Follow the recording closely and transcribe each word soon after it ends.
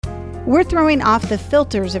We're throwing off the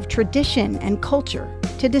filters of tradition and culture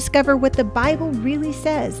to discover what the Bible really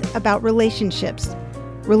says about relationships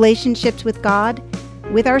with God,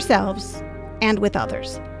 with ourselves, and with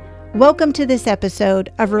others. Welcome to this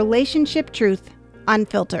episode of Relationship Truth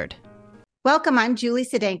Unfiltered. Welcome, I'm Julie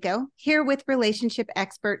Sedenko, here with relationship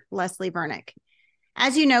expert Leslie Vernick.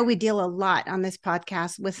 As you know, we deal a lot on this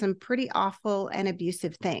podcast with some pretty awful and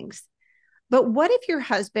abusive things. But what if your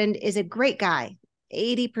husband is a great guy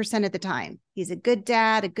 80% of the time? He's a good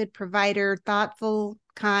dad, a good provider, thoughtful,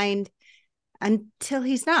 kind, until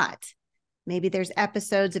he's not. Maybe there's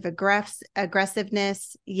episodes of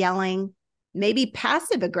aggressiveness, yelling, maybe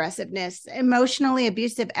passive aggressiveness, emotionally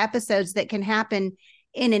abusive episodes that can happen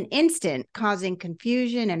in an instant, causing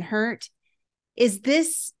confusion and hurt. Is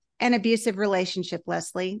this an abusive relationship,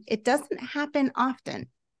 Leslie? It doesn't happen often.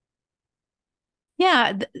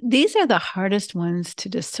 Yeah, these are the hardest ones to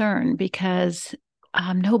discern because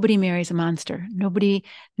nobody marries a monster.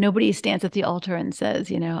 Nobody stands at the altar and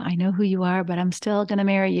says, I know who you are, but I'm still going to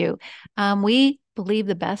marry you. We believe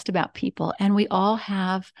the best about people, and we all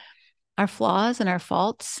have our flaws and our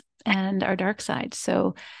faults and our dark side.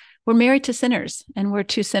 So we're married to sinners, and we're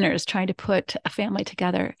two sinners trying to put a family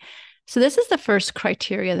together. So this is the first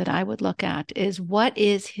criteria that I would look at, is what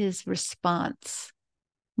is his response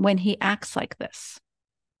when he acts like this?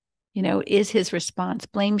 Is his response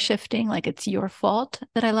blame shifting, like it's your fault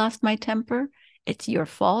that I lost my temper? It's your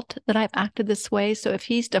fault that I've acted this way. So if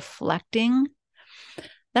he's deflecting,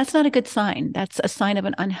 that's not a good sign. That's a sign of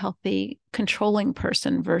an unhealthy, controlling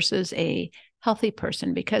person versus a healthy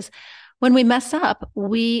person. Because when we mess up,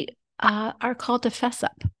 we are called to fess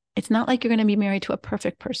up. It's not like you're going to be married to a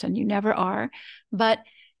perfect person. You never are. But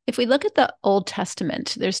if we look at the Old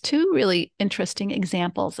Testament, there's two really interesting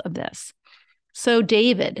examples of this. So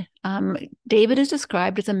David is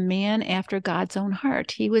described as a man after God's own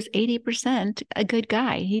heart. He was 80% a good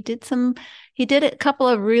guy. He did a couple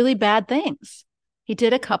of really bad things. He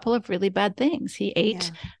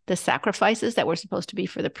ate the sacrifices that were supposed to be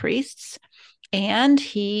for the priests, and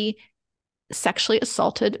he sexually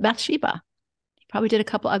assaulted Bathsheba. He probably did a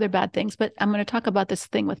couple other bad things, but I'm going to talk about this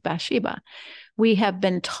thing with Bathsheba. We have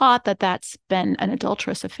been taught that that's been an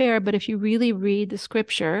adulterous affair, but if you really read the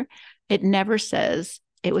scripture, it never says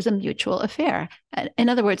it was a mutual affair. In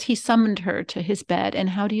other words, he summoned her to his bed, and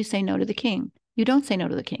how do you say no to the king? You don't say no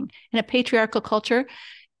to the king. In a patriarchal culture,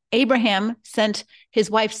 Abraham sent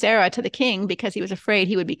his wife Sarah to the king because he was afraid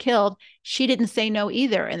he would be killed. She didn't say no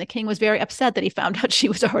either, and the king was very upset that he found out she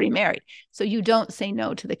was already married. So you don't say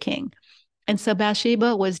no to the king. And so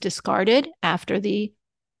Bathsheba was discarded after the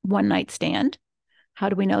one-night stand. How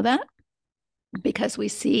do we know that? Because we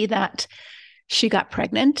see that she got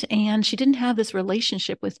pregnant and she didn't have this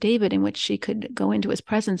relationship with David in which she could go into his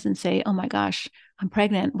presence and say, oh my gosh, I'm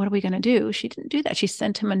pregnant. What are we going to do? She didn't do that. She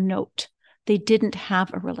sent him a note. They didn't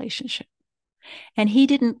have a relationship. And he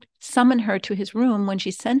didn't summon her to his room when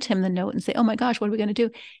she sent him the note and say, oh my gosh, what are we going to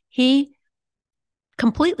do? He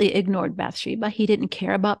completely ignored Bathsheba. He didn't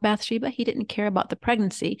care about Bathsheba. He didn't care about the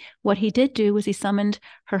pregnancy. What he did do was he summoned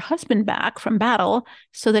her husband back from battle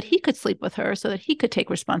so that he could sleep with her, so that he could take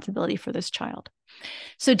responsibility for this child.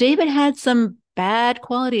 So David had some bad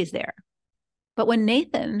qualities there. But when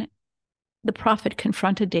Nathan, the prophet,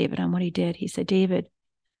 confronted David on what he did, he said, David,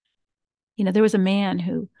 there was a man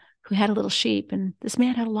who had a little sheep, and this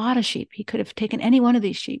man had a lot of sheep. He could have taken any one of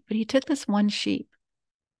these sheep, but he took this one sheep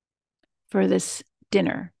for this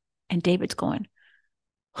dinner. And David's going,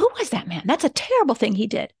 who was that man? That's a terrible thing he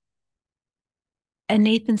did. And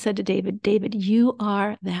Nathan said to David, David, you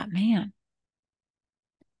are that man.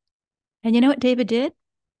 And you know what David did?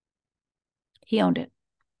 He owned it.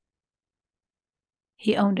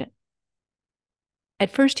 He owned it.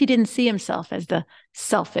 At first, he didn't see himself as the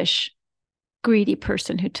selfish, greedy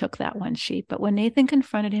person who took that one sheep. But when Nathan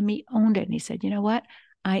confronted him, he owned it. And he said, you know what?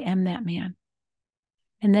 I am that man.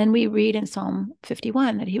 And then we read in Psalm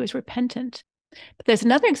 51 that he was repentant. But there's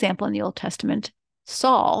another example in the Old Testament.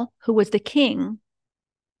 Saul, who was the king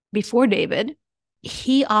before David,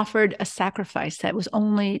 he offered a sacrifice that was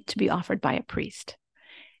only to be offered by a priest.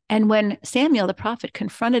 And when Samuel, the prophet,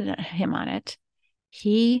 confronted him on it,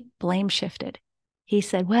 he blame shifted. He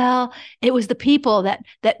said, well, it was the people that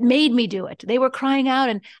made me do it. They were crying out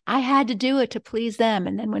and I had to do it to please them.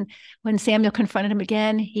 And then when Samuel confronted him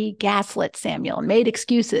again, he gaslit Samuel and made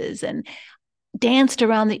excuses and danced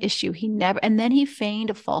around the issue. And then he feigned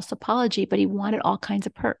a false apology, but he wanted all kinds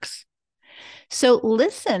of perks. So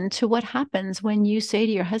listen to what happens when you say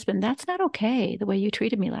to your husband, that's not okay, the way you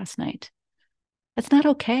treated me last night. That's not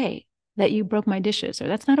okay that you broke my dishes, or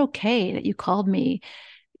that's not okay that you called me,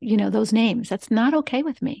 those names. That's not okay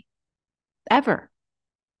with me. ever.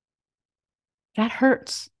 That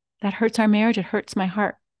hurts. That hurts our marriage. It hurts my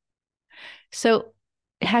heart. So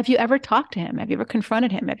have you ever talked to him? Have you ever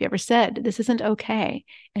confronted him? Have you ever said, this isn't okay?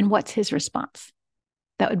 And what's his response?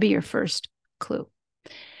 That would be your first clue.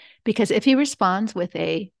 Because if he responds with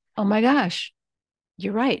oh my gosh,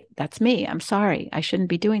 you're right. That's me. I'm sorry. I shouldn't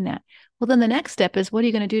be doing that. Well, then the next step is, what are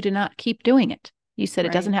you going to do to not keep doing it? You said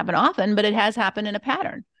it doesn't happen often, but it has happened in a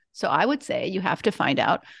pattern. So I would say you have to find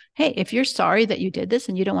out, hey, if you're sorry that you did this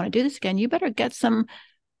and you don't want to do this again, you better get some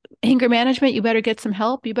anger management. You better get some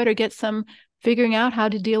help. You better get some figuring out how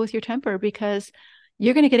to deal with your temper, because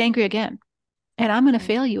you're going to get angry again and I'm going to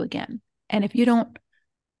fail you again. And if you don't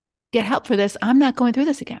get help for this, I'm not going through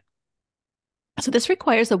this again. So this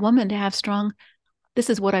requires a woman to have strong, this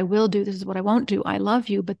is what I will do. This is what I won't do. I love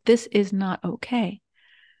you, but this is not okay.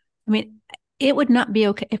 I mean, it would not be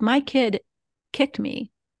okay if my kid kicked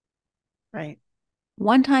me. Right.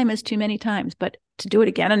 One time is too many times, but to do it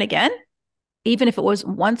again and again, even if it was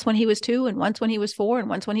once when he was 2 and once when he was 4 and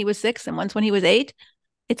once when he was 6 and once when he was 8,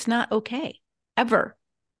 it's not okay ever.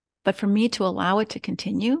 But for me to allow it to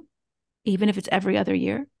continue, even if it's every other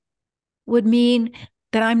year, would mean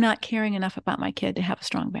that I'm not caring enough about my kid to have a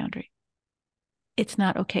strong boundary. It's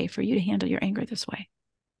not okay for you to handle your anger this way.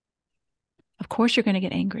 Of course, you're going to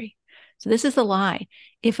get angry. So this is a lie.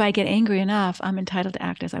 If I get angry enough, I'm entitled to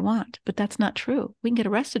act as I want. But that's not true. We can get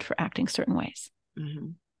arrested for acting certain ways. Mm-hmm.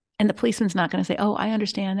 And the policeman's not going to say, oh, I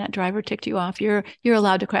understand that driver ticked you off. You're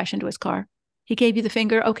allowed to crash into his car. He gave you the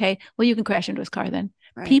finger. Okay, well, you can crash into his car then.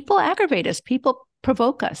 Right. People aggravate us. People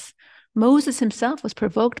provoke us. Moses himself was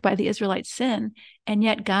provoked by the Israelites' sin, and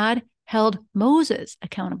yet God held Moses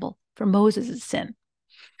accountable for Moses' sin.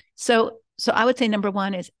 So I would say number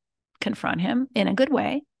one is confront him in a good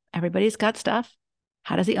way. Everybody's got stuff.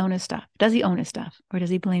 How does he own his stuff? Does he own his stuff, or does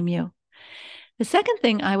he blame you? The second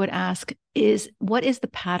thing I would ask is, what is the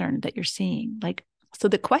pattern that you're seeing? So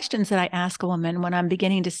the questions that I ask a woman when I'm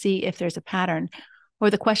beginning to see if there's a pattern, or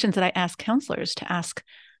the questions that I ask counselors to ask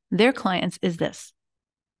their clients, is this: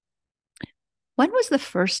 when was the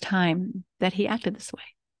first time that he acted this way?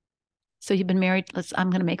 So you've been married, I'm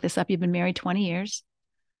going to make this up. You've been married 20 years.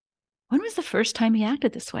 When was the first time he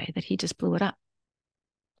acted this way, that he just blew it up?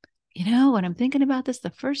 When I'm thinking about this, the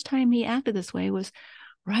first time he acted this way was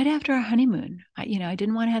right after our honeymoon. I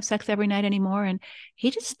didn't want to have sex every night anymore, and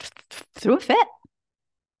he just threw a fit.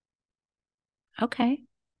 Okay.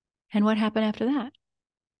 And what happened after that?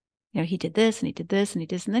 He did this and he did this and he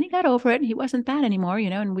did this, and then he got over it and he wasn't bad anymore,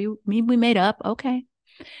 and we made up. Okay.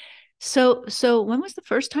 So when was the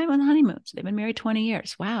first time on the honeymoon? So they've been married 20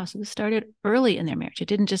 years. Wow. So this started early in their marriage. It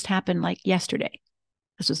didn't just happen like yesterday.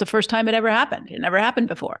 This was the first time it ever happened. It never happened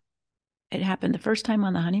before. It happened the first time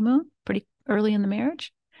on the honeymoon, pretty early in the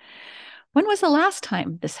marriage. When was the last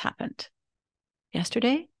time this happened?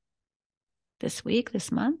 Yesterday? This week? This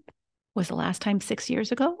month? Was the last time 6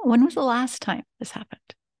 years ago? When was the last time this happened?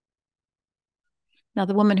 Now,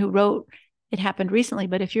 the woman who wrote, it happened recently,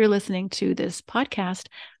 but if you're listening to this podcast,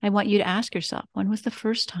 I want you to ask yourself, when was the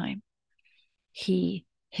first time he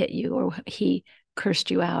hit you, or he cursed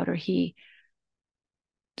you out, or he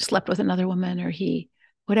slept with another woman, or he,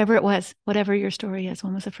 whatever it was, whatever your story is,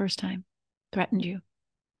 when was the first time threatened you?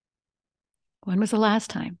 When was the last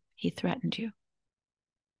time he threatened you?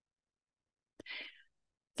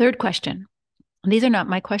 Third question. And these are not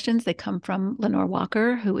my questions. They come from Lenore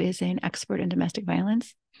Walker, who is an expert in domestic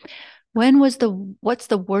violence. What's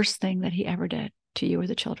the worst thing that he ever did to you or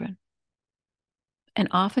the children? And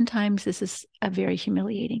oftentimes this is a very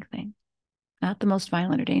humiliating thing. Not the most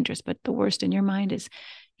violent or dangerous, but the worst in your mind is,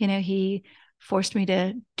 he forced me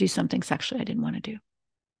to do something sexually I didn't want to do.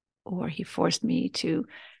 Or he forced me to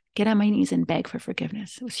get on my knees and beg for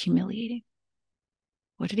forgiveness. It was humiliating.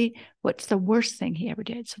 What's the worst thing he ever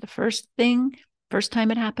did? So the first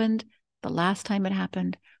time it happened, the last time it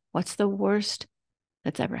happened, what's the worst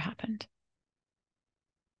that's ever happened?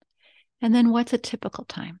 And then what's a typical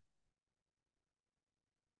time?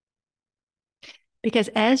 Because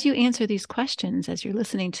as you answer these questions, as you're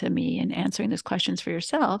listening to me and answering these questions for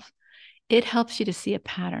yourself, it helps you to see a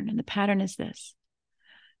pattern. And the pattern is this: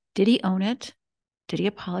 did he own it? Did he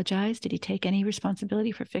apologize? Did he take any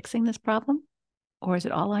responsibility for fixing this problem? Or is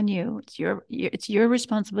it all on you? It's your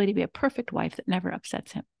responsibility to be a perfect wife that never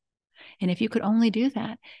upsets him. And if you could only do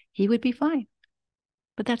that, he would be fine.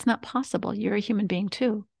 But that's not possible. You're a human being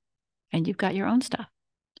too. And you've got your own stuff.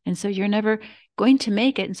 And so you're never going to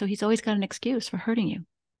make it. And so he's always got an excuse for hurting you.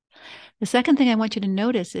 The second thing I want you to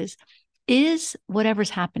notice is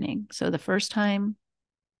whatever's happening, so the first time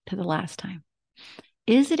to the last time,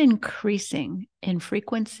 is it increasing in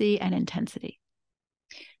frequency and intensity?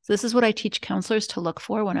 So this is what I teach counselors to look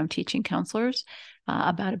for when I'm teaching counselors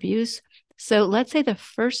about abuse. So let's say the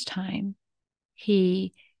first time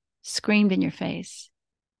he screamed in your face,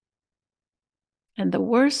 and the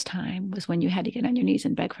worst time was when you had to get on your knees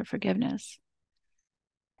and beg for forgiveness.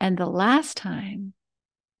 And the last time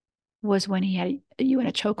was when he had you in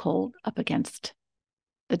a chokehold up against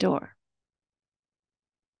the door.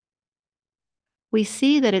 We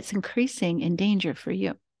see that it's increasing in danger for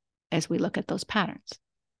you as we look at those patterns.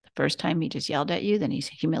 The first time he just yelled at you, then he's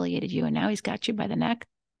humiliated you, and now he's got you by the neck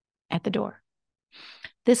at the door.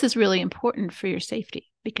 This is really important for your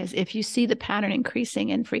safety, because if you see the pattern increasing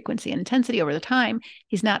in frequency and intensity over the time,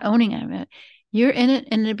 he's not owning it. You're in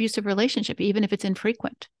an abusive relationship, even if it's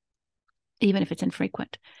infrequent.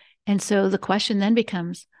 And so the question then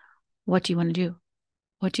becomes, what do you want to do?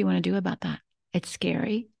 What do you want to do about that? It's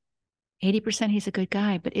scary. 80% he's a good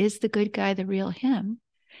guy, but is the good guy the real him?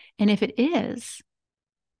 And if it is,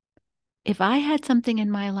 if I had something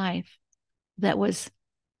in my life that was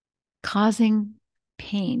causing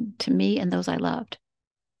pain to me and those I loved,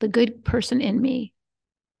 the good person in me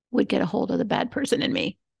would get a hold of the bad person in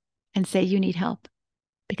me and say, you need help,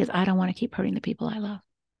 because I don't want to keep hurting the people I love.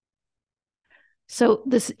 So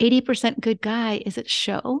this 80% good guy, is it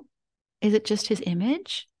show? Is it just his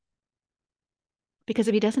image? Because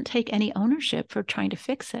if he doesn't take any ownership for trying to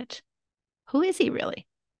fix it, who is he really?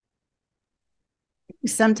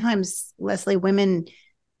 Sometimes, Leslie, women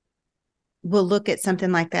will look at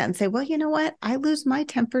something like that and say, well, you know what? I lose my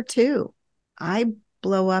temper too. I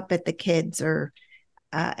blow up at the kids or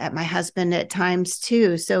at my husband at times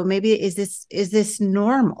too. So maybe is this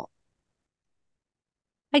normal?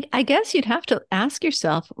 I guess you'd have to ask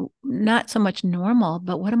yourself, not so much normal,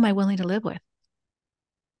 but what am I willing to live with?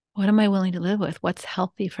 What am I willing to live with? What's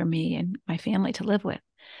healthy for me and my family to live with?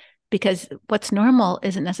 Because what's normal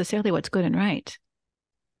isn't necessarily what's good and right.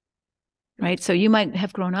 Right? So you might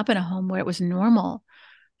have grown up in a home where it was normal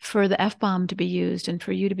for the F-bomb to be used and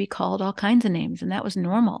for you to be called all kinds of names, and that was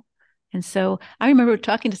normal. And so I remember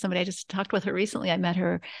talking to somebody, I just talked with her recently, I met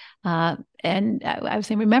her, and I was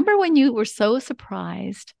saying, remember when you were so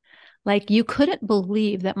surprised, like you couldn't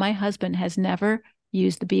believe that my husband has never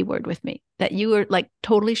used the B word with me, that you were like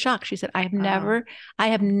totally shocked. She said, I have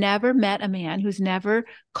never met a man who's never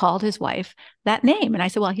called his wife that name. And I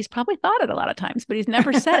said, well, he's probably thought it a lot of times, but he's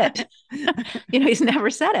never said it. He's never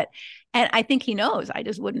said it. And I think he knows I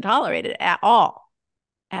just wouldn't tolerate it at all.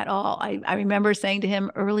 I remember saying to him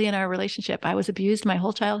early in our relationship, I was abused my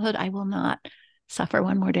whole childhood. I will not suffer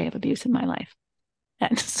one more day of abuse in my life.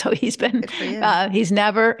 And so he's been, he's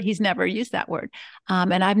never used that word.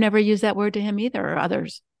 And I've never used that word to him either, or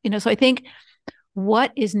others, so I think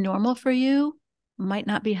what is normal for you might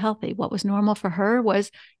not be healthy. What was normal for her was,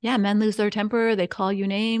 men lose their temper. They call you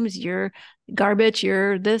names. You're garbage.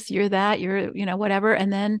 You're this, you're that, you're, whatever.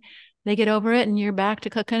 And then they get over it and you're back to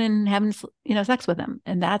cooking and having, sex with them.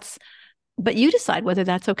 And but you decide whether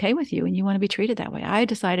that's okay with you and you want to be treated that way. I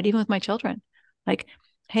decided, even with my children, like,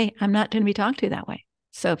 hey, I'm not going to be talked to that way.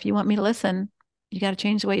 So if you want me to listen, you got to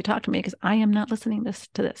change the way you talk to me, because I am not listening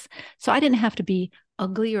to this. So I didn't have to be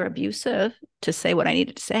ugly or abusive to say what I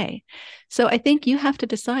needed to say. So I think you have to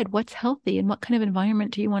decide what's healthy and what kind of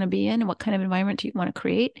environment do you want to be in, and what kind of environment do you want to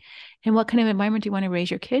create, and what kind of environment do you want to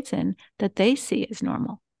raise your kids in that they see as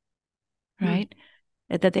normal, right?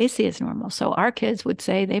 That they see as normal. So our kids would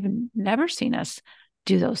say they've never seen us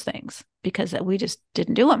do those things because we just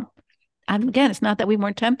didn't do them. And again, it's not that we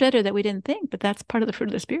weren't tempted or that we didn't think, but that's part of the fruit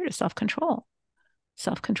of the Spirit, is self-control,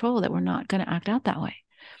 that we're not going to act out that way.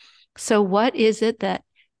 So what is it that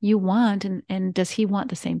you want? And does he want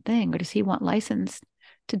the same thing? Or does he want license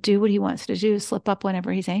to do what he wants to do, slip up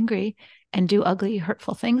whenever he's angry and do ugly,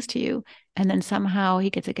 hurtful things to you? And then somehow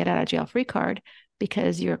he gets a get out of jail free card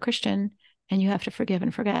because you're a Christian and you have to forgive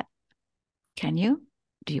and forget. Can you?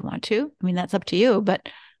 Do you want to? I mean, that's up to you, but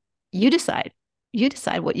you decide. You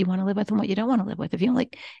decide what you want to live with and what you don't want to live with. If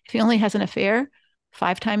he only has an affair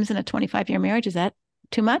 5 times in a 25-year marriage, is that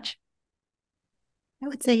too much? I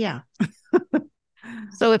would say, yeah.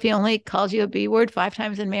 So if he only calls you a B word 5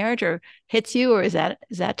 times in marriage, or hits you, or is that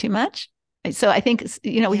too much? So I think,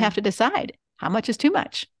 we have to decide how much is too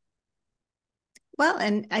much. Well,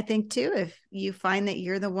 and I think too, if you find that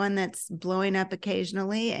you're the one that's blowing up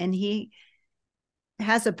occasionally and he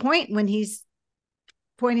has a point when he's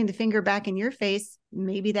pointing the finger back in your face,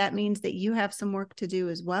 maybe that means that you have some work to do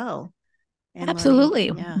as well.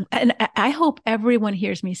 Absolutely. And I hope everyone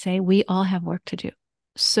hears me say we all have work to do.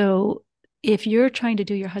 So if you're trying to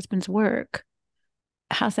do your husband's work,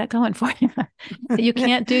 how's that going for you? You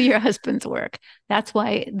can't do your husband's work. That's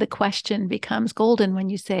why the question becomes golden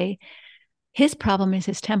when you say, His problem is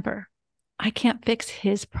his temper. I can't fix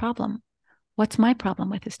his problem. What's my problem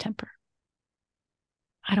with his temper?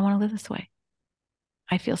 I don't want to live this way.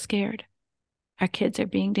 I feel scared. Our kids are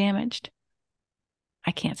being damaged.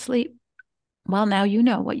 I can't sleep. Well, now you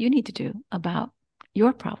know what you need to do about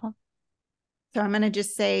your problem. So I'm going to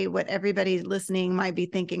just say what everybody listening might be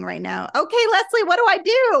thinking right now. Okay, Leslie, what do I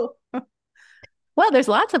do? Well, there's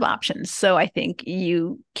lots of options. So I think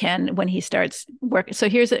you can, when he starts work. So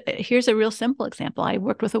here's a real simple example. I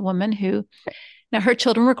worked with a woman who, now her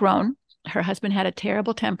children were grown. Her husband had a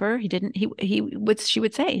terrible temper. She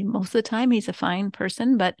would say most of the time he's a fine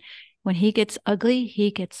person, but when he gets ugly,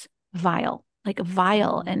 he gets vile, like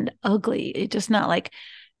vile and ugly. It's just not like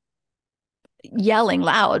yelling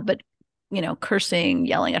loud, but cursing,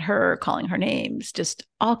 yelling at her, calling her names, just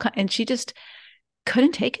and she just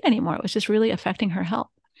couldn't take it anymore. It was just really affecting her health.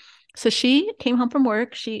 So she came home from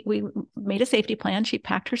work. We made a safety plan. She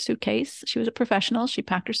packed her suitcase. She was a professional. She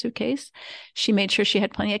packed her suitcase. She made sure she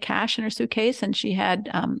had plenty of cash in her suitcase, and she had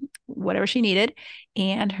whatever she needed.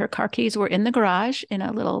 And her car keys were in the garage in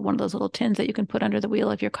one of those little tins that you can put under the wheel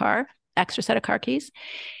of your car, extra set of car keys.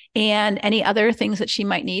 And any other things that she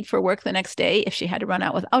might need for work the next day if she had to run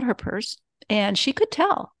out without her purse. And she could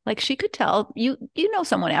tell, you know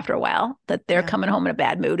someone after a while that they're coming home in a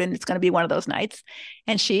bad mood and it's going to be one of those nights.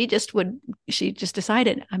 And she just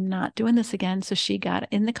decided, I'm not doing this again. So she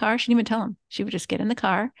got in the car. She didn't even tell him. She would just get in the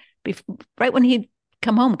car right when he'd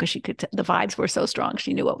come home, because the vibes were so strong.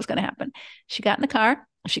 She knew what was going to happen. She got in the car.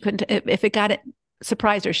 She couldn't, if it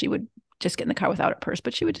surprised her, she would just get in the car without her purse,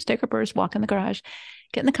 but she would just take her purse, walk in the garage,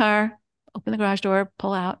 get in the car, open the garage door,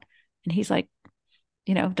 pull out. And he's like,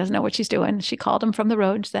 doesn't know what she's doing. She called him from the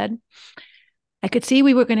road, said, I could see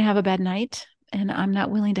we were going to have a bad night, and I'm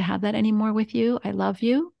not willing to have that anymore with you. I love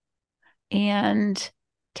you and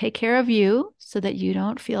take care of you so that you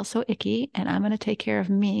don't feel so icky. And I'm going to take care of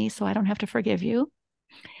me so I don't have to forgive you.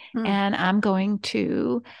 And I'm going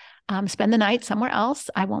to spend the night somewhere else.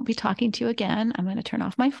 I won't be talking to you again. I'm going to turn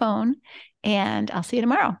off my phone and I'll see you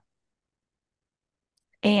tomorrow.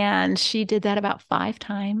 And she did that about 5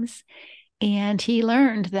 times. And he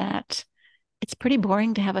learned that it's pretty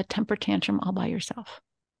boring to have a temper tantrum all by yourself.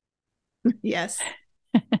 Yes.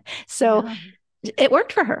 So it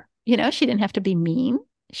worked for her. She didn't have to be mean.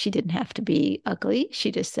 She didn't have to be ugly.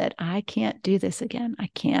 She just said, I can't do this again. I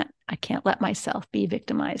can't let myself be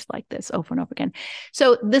victimized like this over and over again.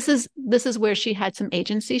 So this is where she had some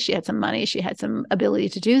agency. She had some money. She had some ability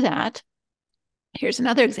to do that. Here's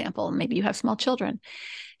another example. Maybe you have small children.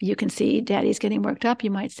 You can see daddy's getting worked up. You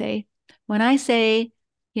might say, when I say,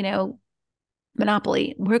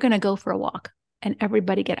 Monopoly, we're going to go for a walk, and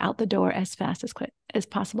everybody get out the door as fast as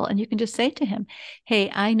possible. And you can just say to him, hey,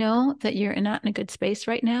 I know that you're not in a good space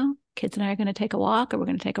right now. Kids and I are going to take a walk, or we're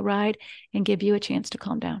going to take a ride, and give you a chance to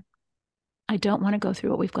calm down. I don't want to go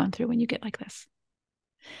through what we've gone through when you get like this.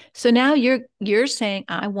 So now you're saying,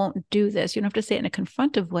 I won't do this. You don't have to say it in a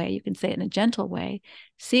confrontive way. You can say it in a gentle way.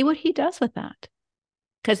 See what he does with that.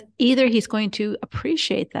 Because either he's going to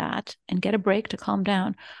appreciate that and get a break to calm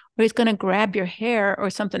down, or he's going to grab your hair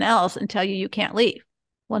or something else and tell you can't leave.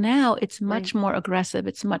 Well, now it's much more aggressive.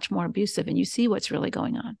 It's much more abusive, and you see what's really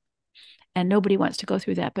going on. And nobody wants to go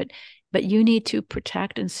through that, but you need to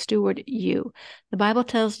protect and steward you. The Bible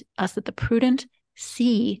tells us that the prudent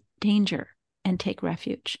see danger and take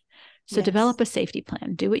refuge. So develop a safety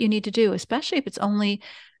plan. Do what you need to do, especially if it's only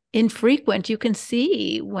infrequent. You can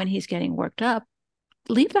see when he's getting worked up.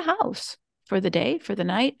 Leave the house for the day, for the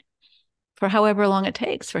night, for however long it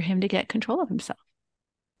takes for him to get control of himself.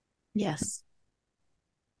 Yes.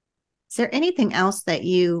 Is there anything else that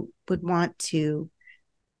you would want to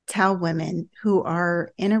tell women who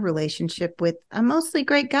are in a relationship with a mostly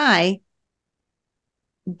great guy,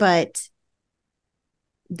 but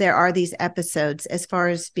there are these episodes as far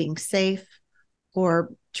as being safe or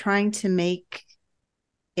trying to make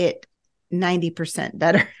it 90%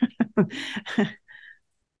 better?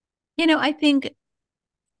 I think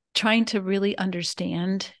trying to really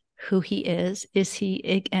understand who he is he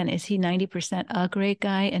 90% a great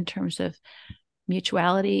guy in terms of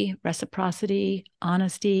mutuality, reciprocity,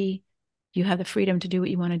 honesty? You have the freedom to do what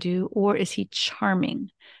you want to do, or is he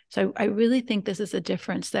charming? So I really think this is a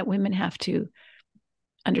difference that women have to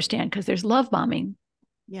understand, because there's love bombing.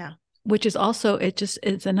 Yeah. Which is also,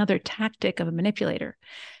 it's another tactic of a manipulator.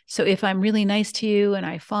 So if I'm really nice to you and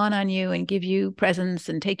I fawn on you and give you presents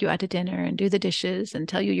and take you out to dinner and do the dishes and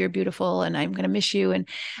tell you you're beautiful and I'm going to miss you and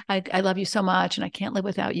I love you so much and I can't live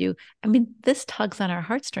without you. I mean, this tugs on our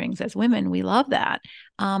heartstrings as women. We love that.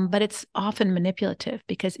 But it's often manipulative,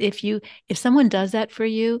 because if someone does that for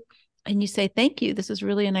you, and you say, thank you, this is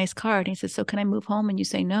really a nice card. And he says, so can I move home? And you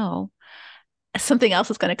say no, something else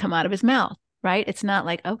is going to come out of his mouth, right? It's not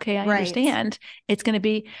like, okay, I understand. It's going to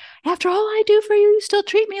be, after all I do for you, you still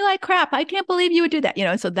treat me like crap. I can't believe you would do that.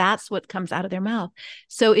 And so that's what comes out of their mouth.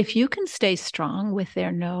 So if you can stay strong with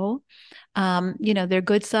their no, their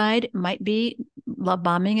good side might be love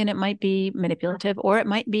bombing, and it might be manipulative, or it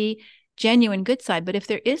might be genuine good side. But if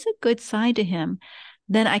there is a good side to him,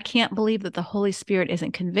 then I can't believe that the Holy Spirit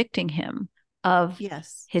isn't convicting him of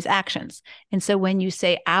his actions. And so when you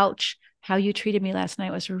say, ouch, how you treated me last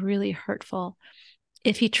night was really hurtful.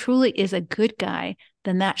 If he truly is a good guy,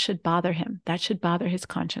 then that should bother him. That should bother his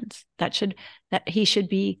conscience. That he should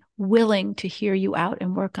be willing to hear you out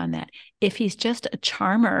and work on that. If he's just a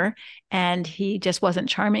charmer and he just wasn't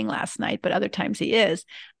charming last night, but other times he is,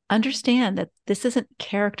 understand that this isn't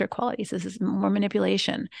character qualities. This is more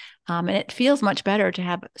manipulation. And it feels much better to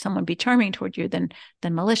have someone be charming toward you than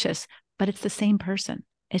malicious, but it's the same person.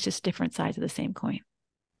 It's just different sides of the same coin.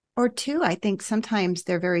 Or two, I think sometimes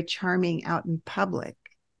they're very charming out in public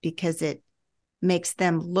because it makes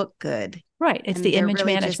them look good. Right. It's the image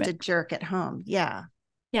really management. Just a jerk at home. Yeah.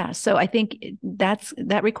 Yeah. So I think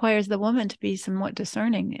that requires the woman to be somewhat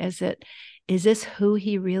discerning. Is this who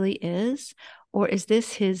he really is? Or is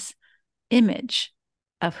this his image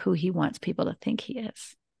of who he wants people to think he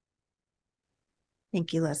is?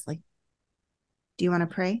 Thank you, Leslie. Do you want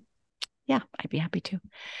to pray? Yeah, I'd be happy to.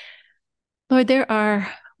 Lord, there are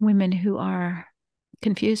women who are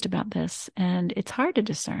confused about this, and it's hard to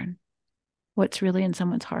discern what's really in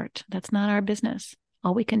someone's heart. That's not our business.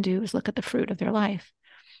 All we can do is look at the fruit of their life.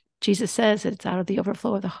 Jesus says that it's out of the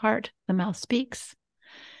overflow of the heart, the mouth speaks.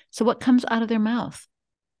 So what comes out of their mouth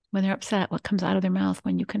when they're upset? What comes out of their mouth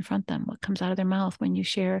when you confront them? What comes out of their mouth when you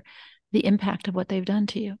share the impact of what they've done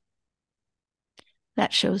to you?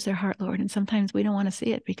 That shows their heart, Lord. And sometimes we don't want to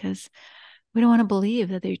see it because we don't want to believe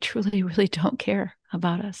that they truly, really don't care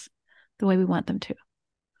about us the way we want them to.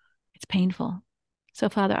 It's painful. So,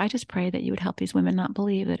 Father, I just pray that you would help these women not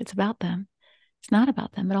believe that it's about them. It's not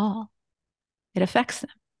about them at all. It affects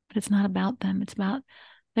them, but it's not about them. It's about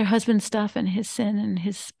their husband's stuff and his sin and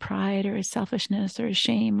his pride or his selfishness or his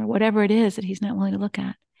shame or whatever it is that he's not willing to look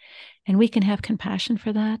at. And we can have compassion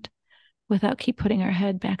for that without keep putting our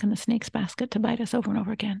head back in the snake's basket to bite us over and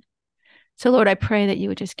over again. So, Lord, I pray that you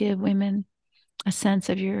would just give women a sense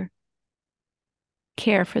of your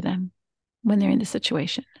care for them when they're in the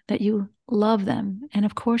situation, that you love them. And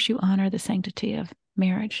of course, you honor the sanctity of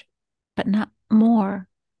marriage, but not more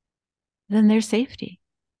than their safety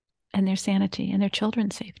and their sanity and their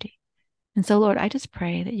children's safety. And so, Lord, I just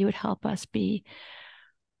pray that you would help us be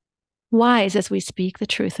wise as we speak the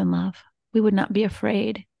truth in love. We would not be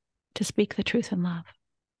afraid to speak the truth in love.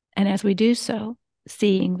 And as we do so,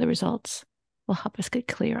 seeing the results will help us get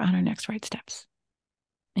clear on our next right steps.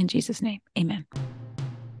 In Jesus' name, amen.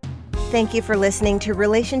 Thank you for listening to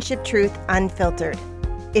Relationship Truth Unfiltered.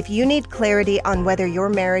 If you need clarity on whether your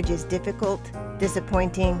marriage is difficult,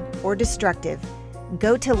 disappointing, or destructive,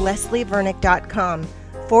 go to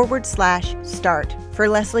leslievernick.com/start for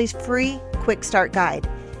Leslie's free quick start guide.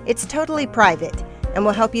 It's totally private and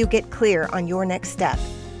will help you get clear on your next step.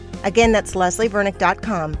 Again, that's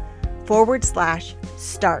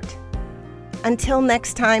leslievernick.com/start. Until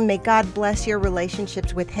next time, may God bless your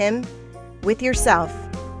relationships with Him, with yourself,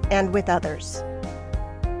 and with others.